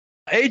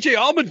AJ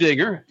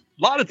Allmendinger, a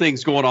lot of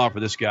things going on for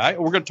this guy.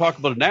 We're going to talk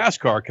about a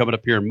NASCAR coming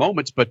up here in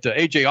moments, but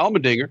AJ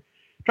Allmendinger,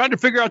 trying to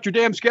figure out your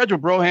damn schedule,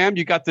 Broham.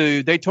 You got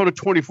the Daytona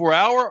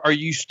 24-hour. Are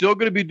you still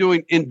going to be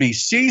doing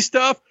NBC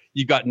stuff?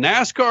 You got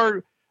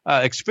NASCAR,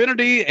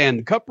 Xfinity,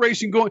 and Cup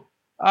racing going.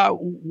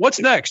 What's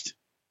next?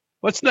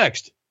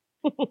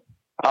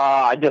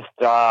 I just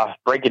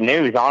breaking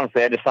news.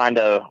 Honestly, I just signed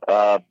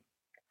a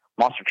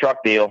monster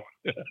truck deal,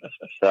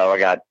 so I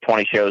got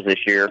 20 shows this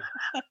year.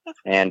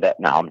 And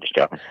no, I'm just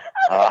joking.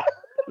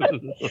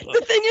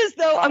 The thing is,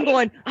 though,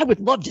 I would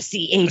love to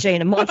see AJ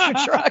in a monster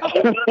truck.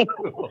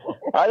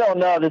 I don't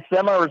know. This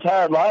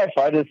semi-retired life,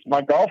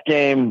 my golf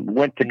game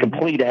went to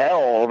complete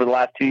hell over the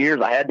last 2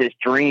 years. I had this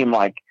dream,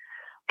 like,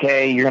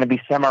 okay, you're going to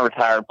be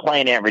semi-retired,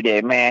 playing every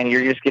day. Man,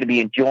 you're just going to be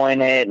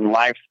enjoying it, and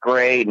life's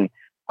great. And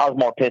I was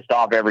more pissed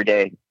off every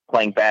day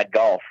playing bad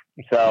golf.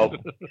 So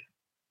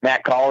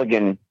Matt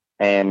Colligan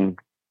and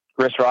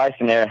Chris Rice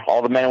and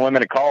all the men and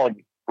women at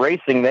Colligan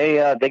Racing,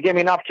 they gave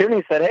me an opportunity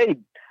and said, hey,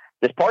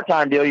 this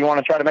part-time deal, you want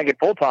to try to make it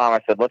full-time?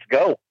 I said, let's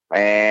go.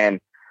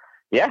 And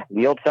yeah,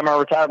 the old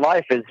semi-retired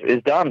life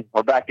is done.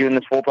 We're back doing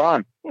this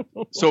full-time.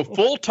 So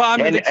full-time.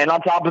 And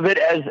on top of it,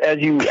 as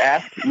you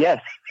asked,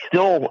 yes,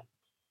 still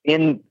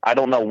I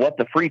don't know what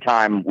the free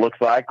time looks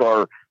like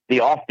or the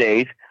off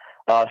days,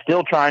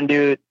 still trying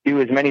to do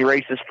as many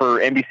races for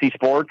NBC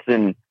Sports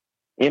and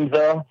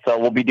IMSA. So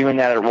we'll be doing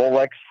that at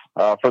Rolex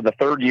for the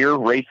third year,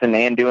 racing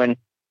and doing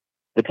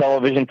the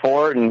television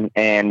for it.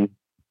 And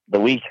the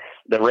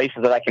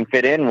races that I can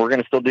fit in, we're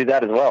going to still do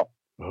that as well.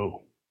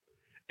 Oh,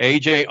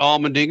 AJ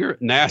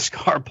Allmendinger,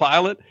 NASCAR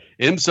pilot,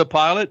 IMSA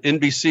pilot,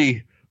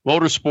 NBC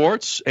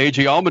Motorsports,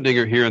 AJ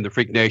Allmendinger here in the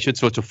Freak Nation.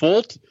 So it's a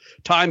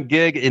full-time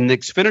gig in the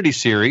Xfinity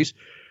Series.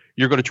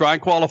 You're going to try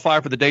and qualify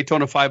for the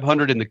Daytona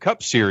 500 in the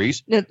Cup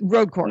Series.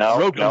 Road course.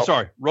 Road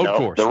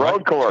course. The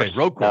road course. Okay,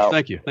 road course. No.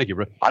 Thank you,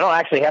 bro. I don't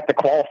actually have to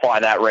qualify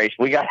that race.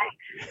 We got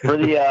for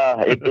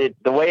the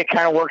the way it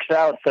kind of works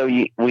out. So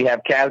we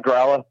have Kaz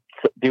Gralla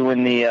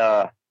doing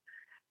the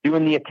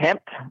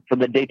attempt for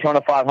the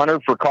Daytona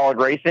 500 for College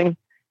Racing,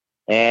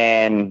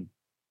 and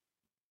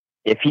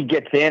if he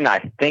gets in,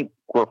 I think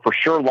we're for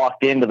sure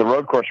locked into the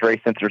road course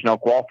race since there's no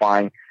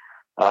qualifying.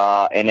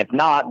 And if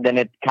not, then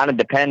it kind of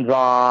depends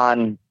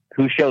on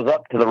who shows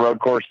up to the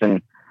road course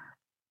and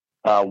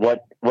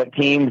what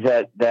teams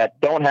that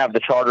don't have the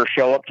charter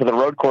show up to the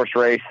road course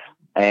race,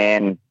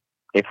 and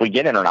if we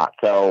get in or not.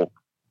 So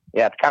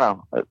yeah, it's kind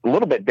of a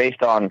little bit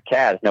based on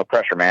Kaz. No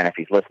pressure, man, if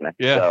he's listening.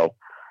 Yeah. So,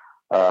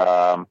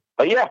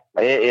 but yeah,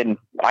 and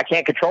I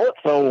can't control it.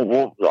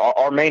 So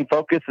our main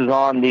focus is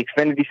on the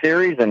Xfinity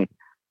Series and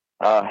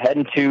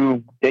heading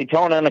to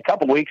Daytona in a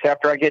couple weeks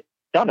after I get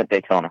done at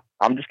Daytona.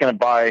 I'm just going to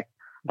buy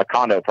a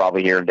condo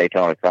probably here in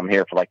Daytona, because I'm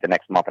here for like the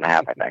next month and a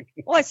half, I think.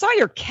 Well, I saw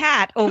your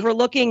cat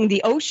overlooking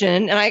the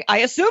ocean, and I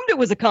assumed it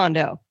was a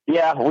condo.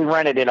 Yeah, we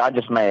rented it. I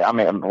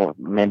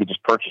maybe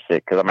just purchase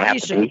it, because I'm going to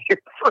have to be here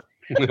for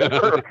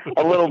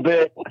a little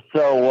bit.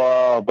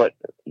 So, but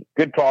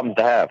good problems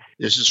to have.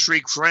 This is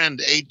Freak Friend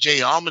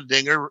AJ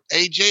Allmendinger.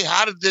 AJ,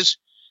 how did this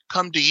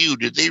come to you?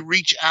 Did they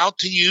reach out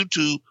to you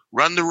to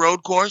run the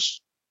road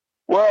course?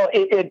 Well,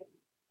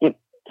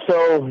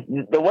 so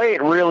the way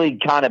it really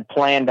kind of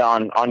planned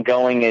on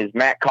going is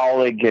Matt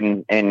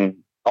Collig and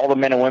all the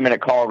men and women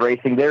at College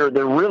Racing. They're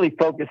really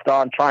focused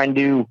on trying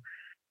to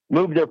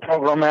move their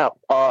program up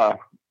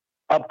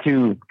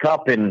to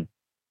Cup in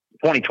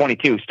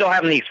 2022. Still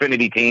having the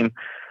Xfinity team,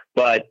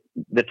 but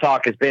the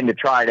talk has been to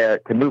try to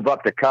move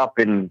up to Cup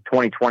in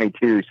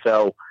 2022.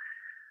 So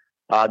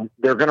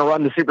they're going to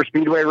run the super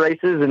speedway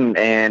races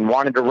and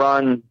wanted to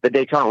run the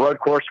Daytona road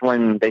course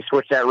when they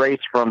switched that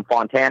race from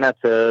Fontana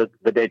to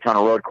the Daytona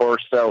road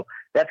course. So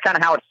that's kind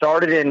of how it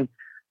started, and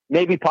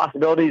maybe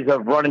possibilities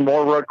of running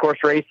more road course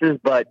races,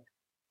 but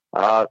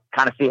kind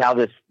of see how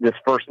this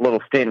first little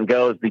stint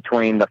goes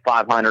between the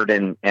 500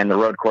 and the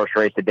road course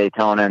race at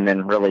Daytona, and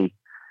then really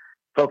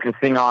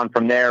focusing on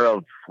from there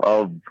of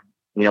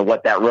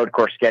what that road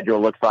course schedule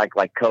looks like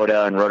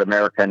COTA and Road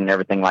America and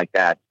everything like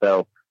that.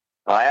 So,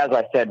 as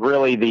I said,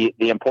 really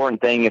the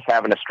important thing is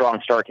having a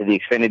strong start to the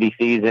Xfinity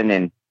season.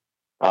 And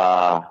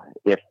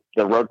if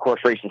the road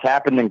course races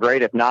happen, then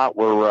great. If not,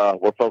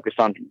 we're focused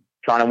on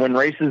trying to win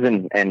races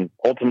and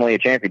ultimately a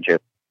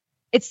championship.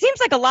 It seems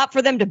like a lot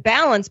for them to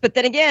balance, but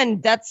then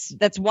again, that's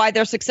why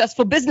they're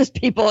successful business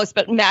people,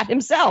 especially Matt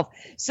himself.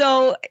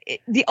 So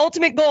the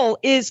ultimate goal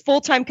is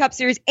full-time Cup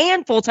Series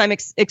and full-time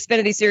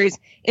Xfinity Series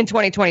in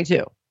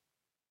 2022.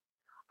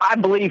 I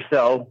believe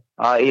so.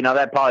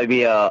 That'd probably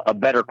be a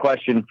better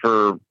question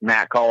for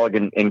Matt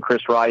Collig and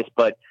Chris Rice.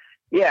 But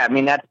yeah, I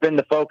mean, that's been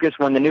the focus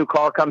when the new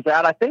car comes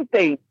out. I think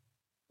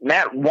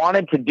Matt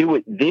wanted to do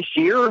it this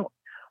year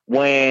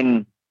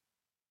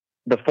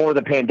before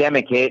the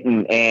pandemic hit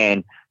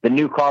and the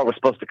new car was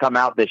supposed to come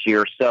out this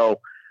year.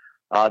 So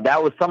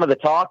that was some of the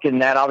talk,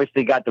 and that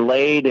obviously got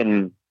delayed.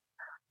 And,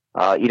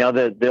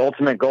 the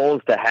ultimate goal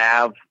is to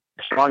have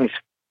strong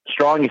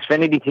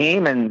Xfinity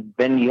team, and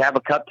then you have a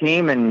Cup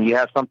team, and you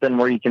have something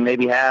where you can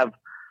maybe have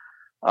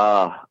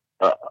a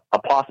a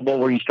possible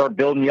where you start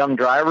building young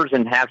drivers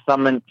and have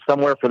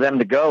somewhere for them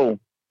to go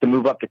to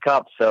move up to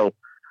Cup. So,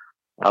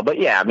 but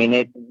yeah, I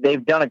mean,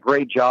 they've done a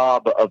great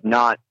job of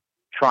not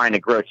trying to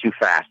grow too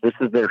fast. This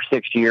is their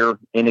 6th year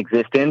in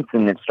existence,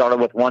 and it started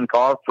with one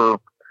car for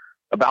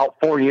about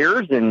 4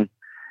 years. And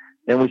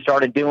then we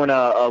started doing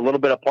a little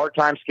bit of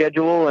part-time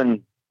schedule,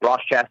 and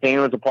Ross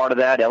Chastain was a part of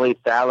that. Elliott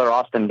Sadler,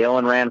 Austin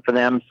Dillon ran for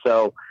them.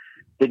 So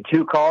did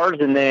 2 cars.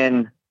 And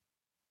then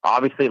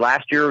obviously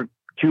last year,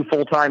 2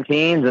 full-time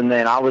teams. And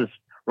then I was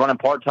running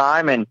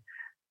part-time, and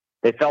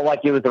they felt like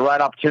it was the right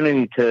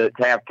opportunity to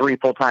have 3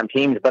 full-time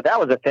teams. But that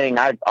was the thing.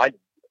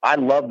 I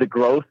love the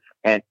growth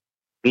and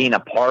being a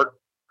part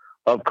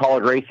of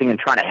college racing and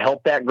trying to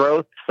help that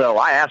growth. So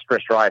I asked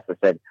Chris Rice, I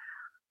said,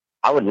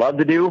 I would love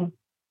to do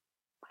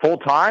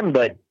full-time,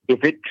 but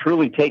if it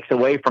truly takes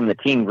away from the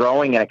team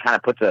growing and it kind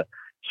of puts a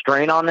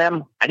strain on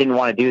them, I didn't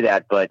want to do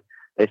that. But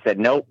they said,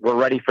 nope, we're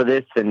ready for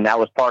this. And that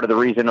was part of the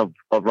reason of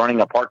running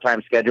a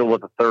part-time schedule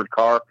with a 3rd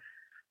car.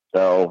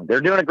 So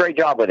they're doing a great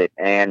job with it,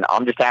 and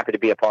I'm just happy to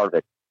be a part of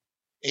it.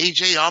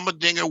 A.J.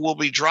 Allmendinger will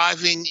be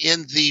driving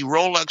in the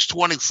Rolex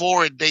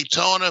 24 at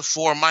Daytona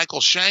for Michael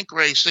Shank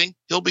Racing.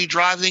 He'll be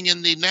driving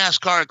in the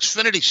NASCAR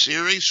Xfinity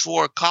Series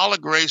for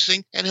Colleague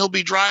Racing, and he'll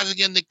be driving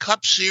in the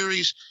Cup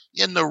Series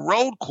in the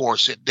road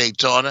course at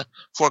Daytona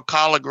for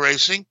Colleague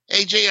Racing.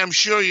 A.J., I'm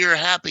sure you're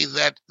happy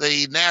that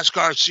the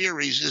NASCAR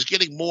Series is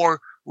getting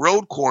more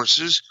road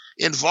courses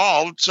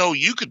involved, so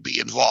you could be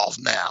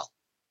involved now.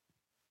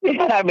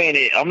 Yeah, I mean,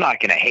 I'm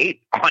not going to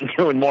hate on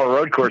doing more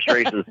road course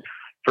races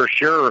for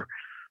sure.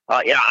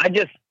 Yeah, I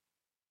just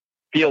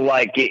feel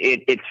like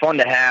it's fun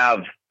to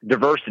have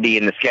diversity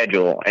in the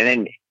schedule. And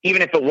then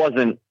even if it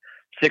wasn't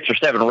 6 or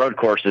 7 road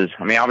courses,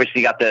 I mean,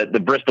 obviously you got the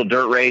Bristol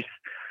Dirt Race.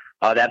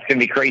 That's going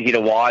to be crazy to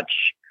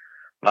watch.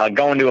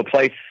 Going to a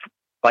place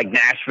like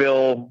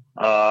Nashville,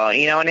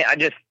 and I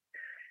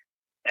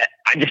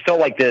just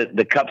felt like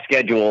the Cup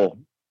schedule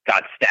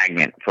got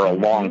stagnant for a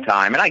long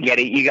time. And I get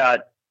it. You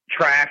got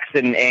tracks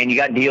and you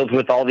got deals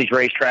with all these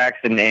racetracks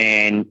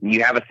and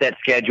you have a set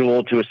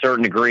schedule to a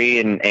certain degree.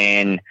 And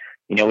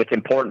it's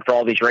important for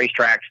all these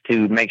racetracks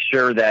to make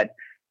sure that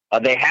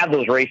they have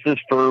those races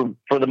for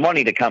the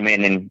money to come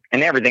in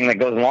and everything that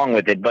goes along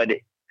with it. But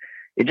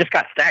it just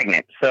got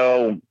stagnant.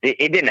 So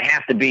it didn't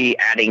have to be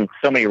adding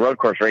so many road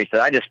course races.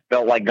 I just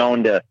felt like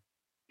going to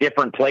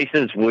different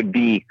places would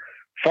be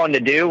fun to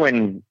do.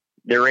 And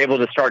they're able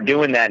to start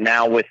doing that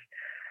now with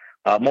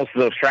most of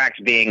those tracks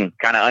being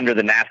kind of under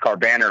the NASCAR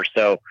banner.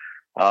 So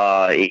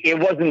it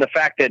wasn't the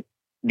fact that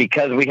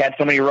because we had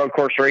so many road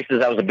course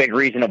races, that was a big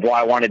reason of why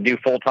I wanted to do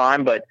full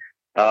time, but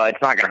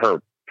it's not going to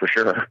hurt for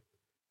sure.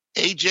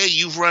 AJ,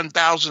 you've run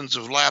thousands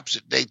of laps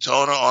at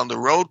Daytona on the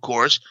road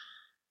course.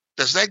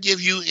 Does that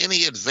give you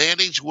any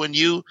advantage when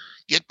you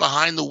get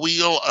behind the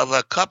wheel of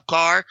a Cup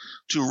car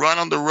to run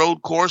on the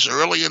road course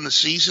early in the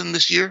season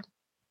this year?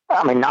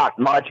 I mean, not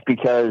much,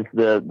 because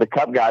the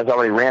Cup guys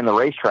already ran the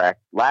racetrack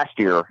last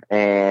year,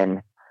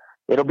 and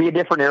it'll be a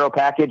different aero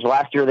package.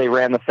 Last year they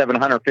ran the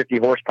 750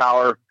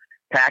 horsepower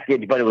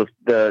package, but it was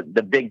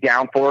the big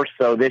downforce.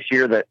 So this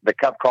year the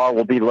Cup car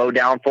will be low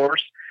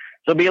downforce.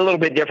 So it'll be a little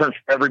bit different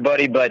for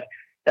everybody, but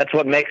that's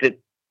what makes it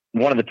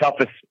one of the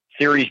toughest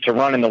series to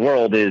run in the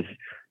world. Is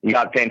you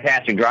got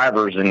fantastic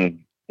drivers, and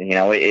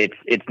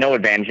it's no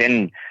advantage.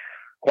 And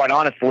quite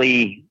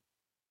honestly,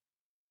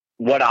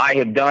 what I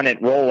have done at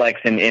Rolex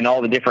and in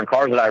all the different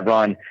cars that I've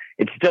run,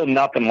 it's still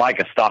nothing like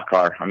a stock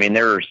car. I mean,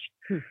 there's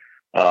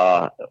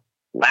last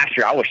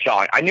year I was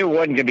shocked. I knew it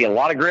wasn't going to be a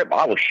lot of grip.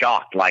 I was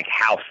shocked like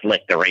how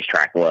slick the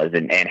racetrack was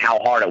and how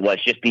hard it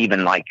was just to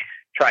even like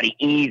try to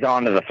ease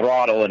onto the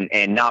throttle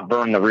and not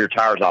burn the rear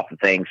tires off the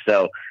thing.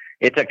 So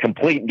it's a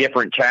complete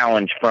different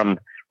challenge from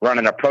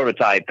running a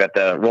prototype at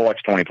the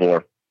Rolex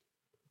 24.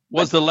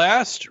 Was the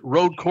last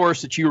road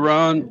course that you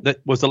ran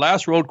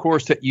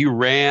that you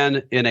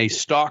ran in a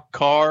stock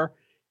car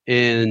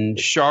in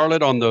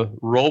Charlotte on the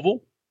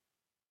Roval?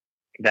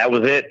 That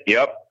was it.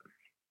 Yep.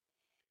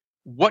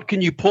 What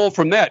can you pull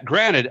from that?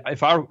 Granted,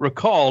 if I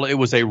recall, it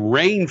was a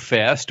rain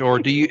fest, or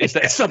is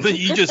that something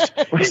you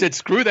said,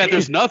 screw that,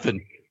 there's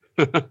nothing?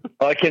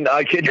 I can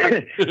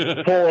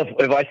pull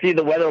if I see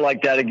the weather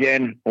like that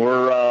again.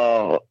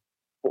 We're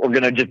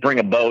gonna just bring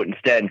a boat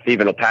instead and see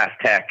if it'll pass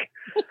tech.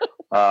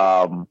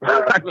 That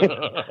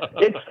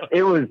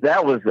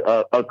was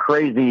a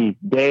crazy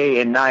day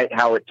and night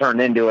how it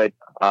turned into it.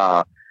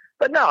 But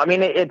no, I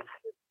mean it's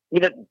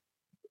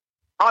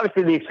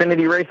obviously the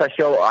Xfinity race. I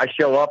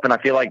show up and I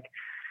feel like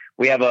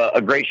we have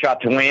a great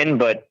shot to win.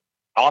 But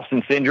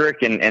Austin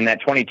Cindric and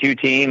that 22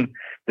 team,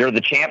 they're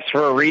the champs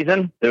for a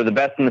reason. They're the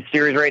best in the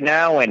series right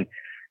now, and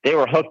they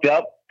were hooked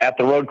up at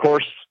the road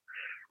course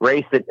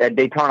race at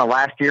Daytona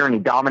last year, and he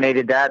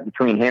dominated that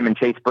between him and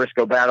Chase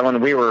Briscoe battling.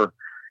 We were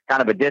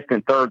kind of a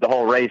distant third the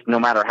whole race, no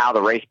matter how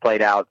the race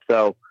played out.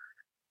 So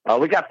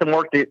we got some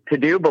work to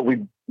do, but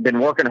we've been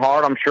working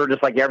hard. I'm sure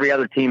just like every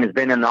other team has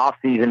been in the off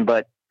season,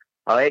 but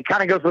it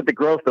kind of goes with the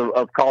growth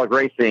of college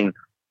racing.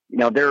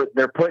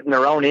 They're putting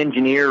their own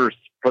engineers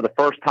for the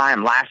first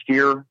time last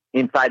year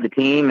inside the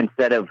team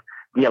instead of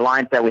the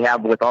alliance that we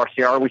have with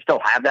RCR. We still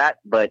have that,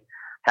 but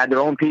had their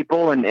own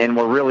people, and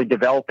we're really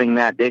developing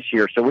that this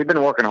year. So we've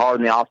been working hard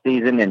in the off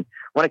season. And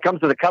when it comes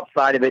to the Cup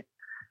side of it,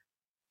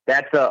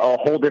 that's a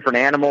whole different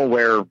animal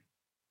where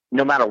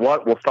no matter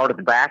what, we'll start at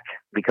the back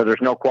because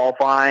there's no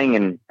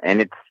qualifying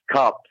and it's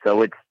Cup.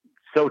 So it's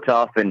so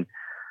tough. And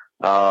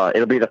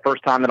it'll be the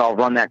first time that I'll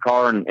run that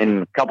car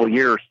in a couple of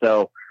years.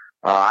 So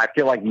I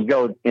feel like you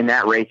go in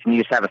that race and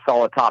you just have a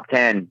solid top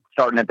 10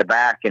 starting at the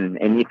back. And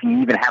if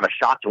you even have a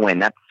shot to win,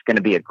 that's going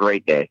to be a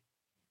great day.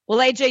 Well,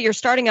 AJ, you're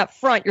starting up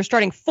front. You're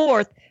starting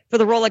fourth for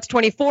the Rolex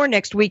 24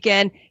 next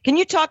weekend. Can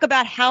you talk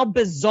about how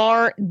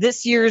bizarre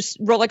this year's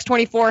Rolex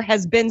 24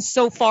 has been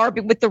so far,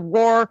 with the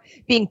Roar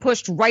being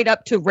pushed right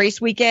up to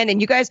race weekend and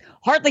you guys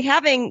hardly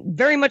having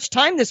very much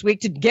time this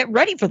week to get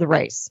ready for the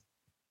race?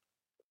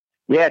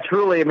 Yeah,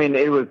 truly. I mean,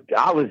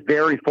 I was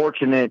very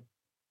fortunate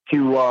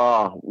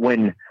to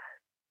when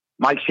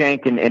Mike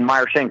Shank and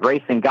Meyer Shank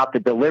Racing got the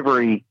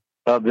delivery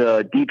of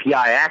the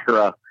DPI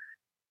Acura.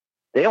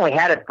 They only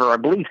had it for, I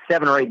believe,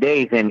 7 or 8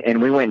 days,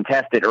 and we went and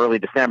tested early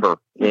December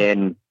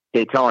in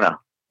Daytona.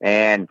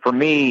 And for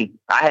me,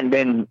 I hadn't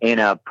been in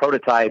a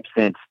prototype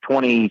since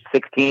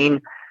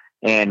 2016,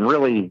 and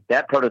really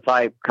that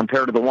prototype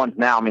compared to the ones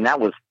now, I mean,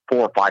 that was 4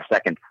 or 5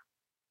 seconds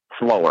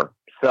slower.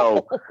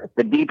 So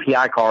the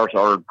DPI cars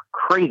are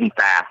crazy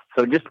fast.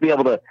 So just to be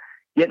able to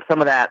get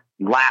some of that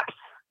laps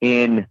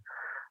in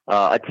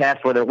a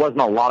test where there wasn't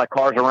a lot of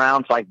cars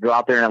around, so I could go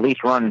out there and at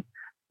least run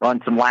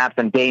some laps.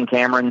 And Dane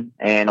Cameron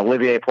and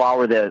Olivier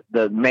Flower,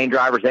 the main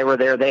drivers, they were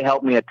there. They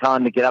helped me a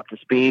ton to get up to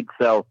speed.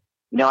 So,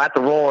 at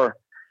the Roar,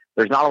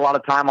 there's not a lot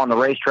of time on the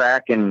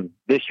racetrack. And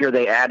this year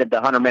they added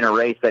the 100-minute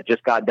race that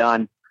just got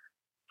done.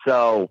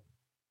 So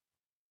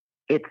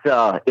it's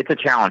a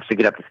challenge to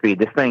get up to speed.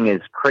 This thing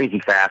is crazy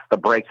fast. The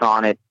brakes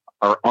on it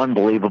are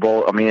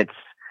unbelievable. I mean, it's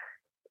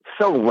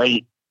so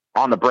late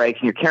on the brakes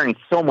and you're carrying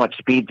so much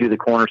speed through the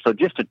corner. So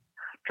just to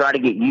try to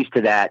get used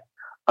to that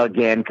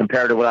again,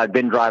 compared to what I've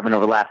been driving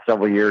over the last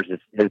several years,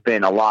 has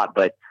been a lot.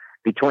 But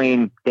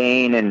between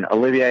Dane and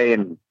Olivier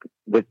and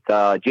with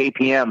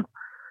JPM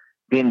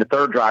being the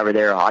third driver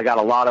there, I got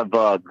a lot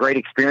of great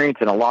experience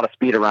and a lot of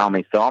speed around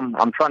me. So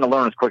I'm trying to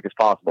learn as quick as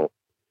possible.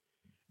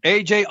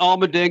 AJ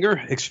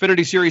Allmendinger,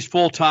 Xfinity Series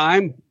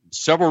full-time,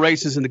 several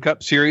races in the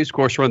Cup Series. Of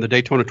course, we're on the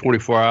Daytona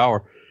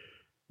 24-hour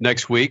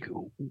next week.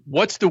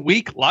 What's the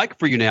week like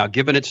for you now,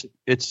 given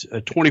it's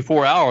a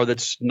 24-hour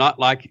that's not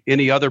like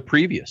any other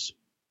previous?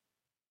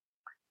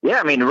 Yeah,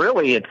 I mean,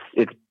 really,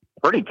 it's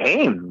pretty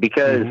tame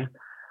because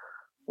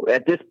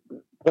at this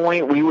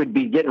point we would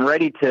be getting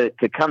ready to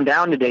come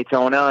down to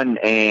Daytona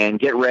and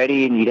get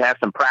ready, and you'd have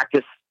some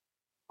practice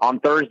on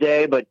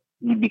Thursday, but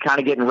you'd be kind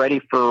of getting ready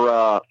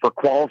for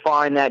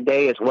qualifying that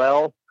day as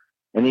well.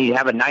 And then you'd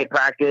have a night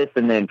practice,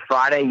 and then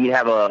Friday you'd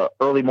have a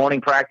early morning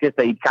practice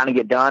that you'd kind of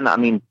get done. I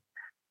mean,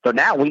 so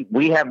now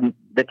we have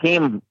the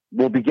team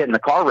will be getting the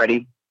car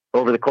ready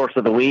over the course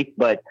of the week,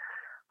 but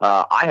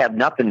I have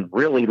nothing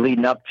really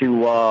leading up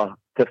to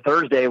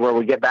Thursday where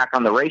we get back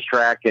on the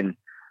racetrack. And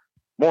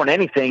more than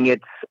anything,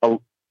 it's a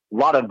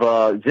lot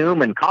of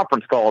Zoom and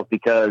conference calls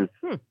because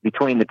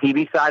between the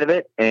TV side of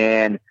it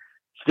and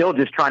still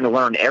just trying to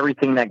learn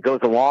everything that goes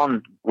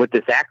along with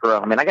this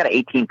Acura. I mean, I got an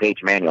 18-page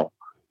manual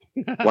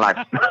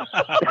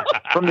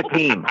from the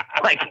team.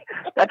 Like,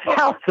 that's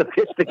how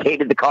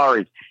sophisticated the car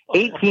is.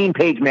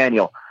 18-page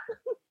manual.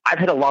 I've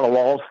hit a lot of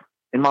walls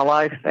in my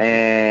life,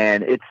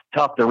 and it's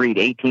tough to read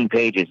 18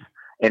 pages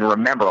and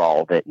remember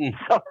all of it.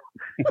 So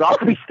I'll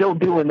be still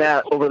doing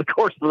that over the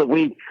course of the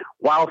week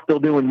while still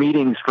doing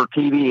meetings for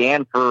TV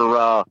and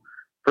for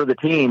the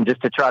team,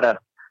 just to try to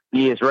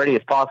be as ready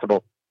as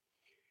possible.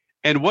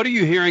 And what are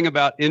you hearing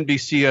about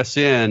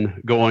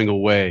NBCSN going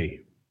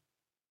away?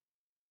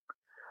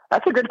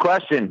 That's a good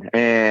question.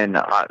 And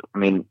I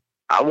mean,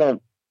 I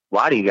won't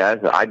lie to you guys.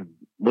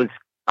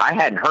 I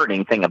hadn't heard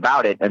anything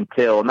about it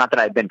until, not that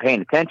I've been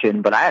paying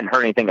attention, but I hadn't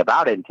heard anything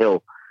about it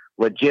until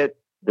legit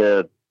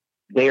the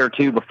day or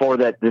two before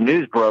the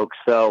news broke.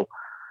 So,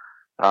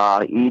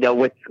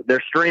 with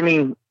their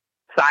streaming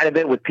side of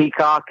it with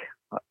Peacock,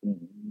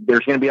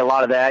 there's going to be a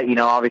lot of that.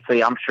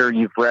 Obviously, I'm sure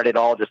you've read it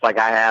all just like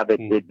I have,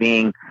 it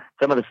being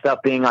some of the stuff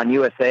being on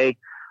USA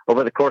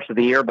over the course of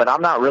the year, but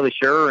I'm not really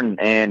sure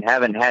and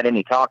haven't had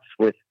any talks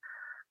with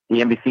the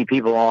NBC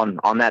people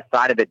on that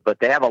side of it, but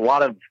they have a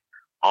lot of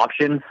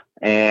options.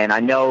 And I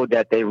know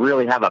that they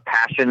really have a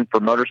passion for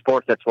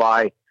motorsports. That's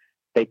why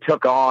they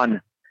took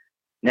on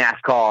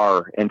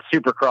NASCAR and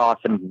Supercross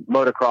and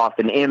motocross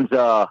and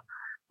IMSA,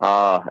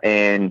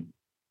 and,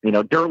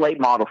 dirt late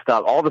model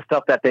stuff, all the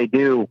stuff that they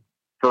do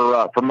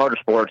for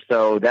motorsports.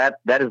 So that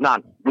is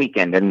not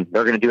weekend, and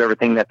they're going to do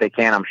everything that they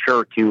can, I'm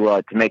sure,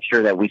 to make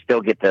sure that we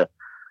still get to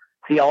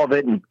see all of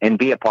it and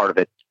be a part of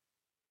it.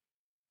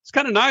 It's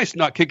kind of nice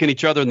not kicking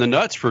each other in the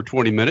nuts for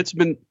 20 minutes. It's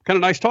been kind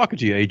of nice talking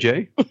to you,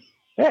 AJ.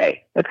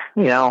 Hey, that's,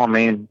 I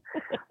mean,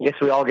 I guess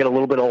we all get a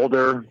little bit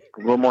older, a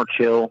little more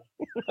chill.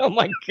 Oh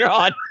my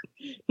God.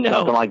 No.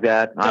 Something like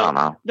that. I don't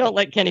know. Don't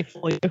let Kenny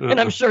fool you. And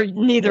I'm sure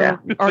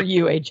neither are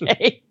you,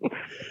 AJ.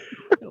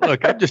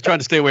 Look, I'm just trying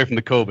to stay away from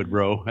the COVID,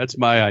 bro. That's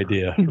my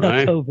idea, The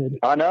right? COVID.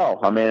 I know.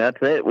 I mean, that's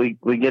it. We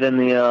get in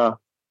the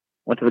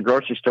went to the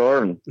grocery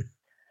store, and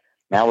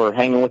now we're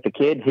hanging with the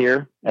kids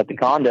here at the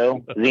condo,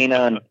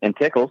 Xena and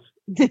Tickles.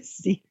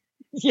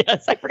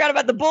 Yes, I forgot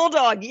about the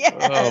bulldog. Yes.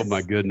 Oh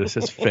my goodness,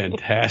 that's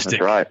fantastic.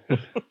 That's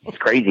right. It's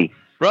crazy.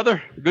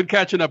 Brother, good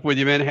catching up with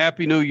you, man.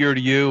 Happy New Year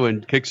to you,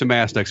 and kick some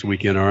ass next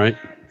weekend, all right?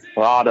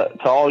 Well, to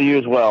all you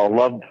as well.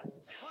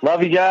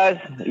 Love you guys.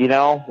 You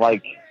know,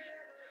 like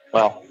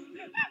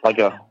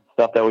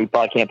stuff that we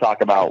probably can't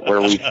talk about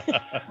where we've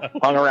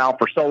hung around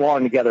for so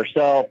long together.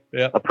 So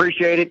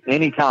appreciate it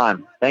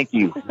anytime. Thank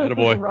you.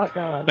 Attaboy. Rock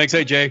on. Thanks,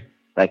 AJ.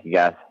 Thank you,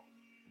 guys.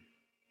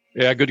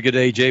 Yeah, good to get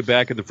AJ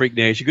back in the Freak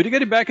Nation. Good to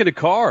get him back in the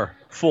car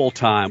full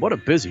time. What a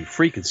busy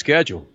freaking schedule.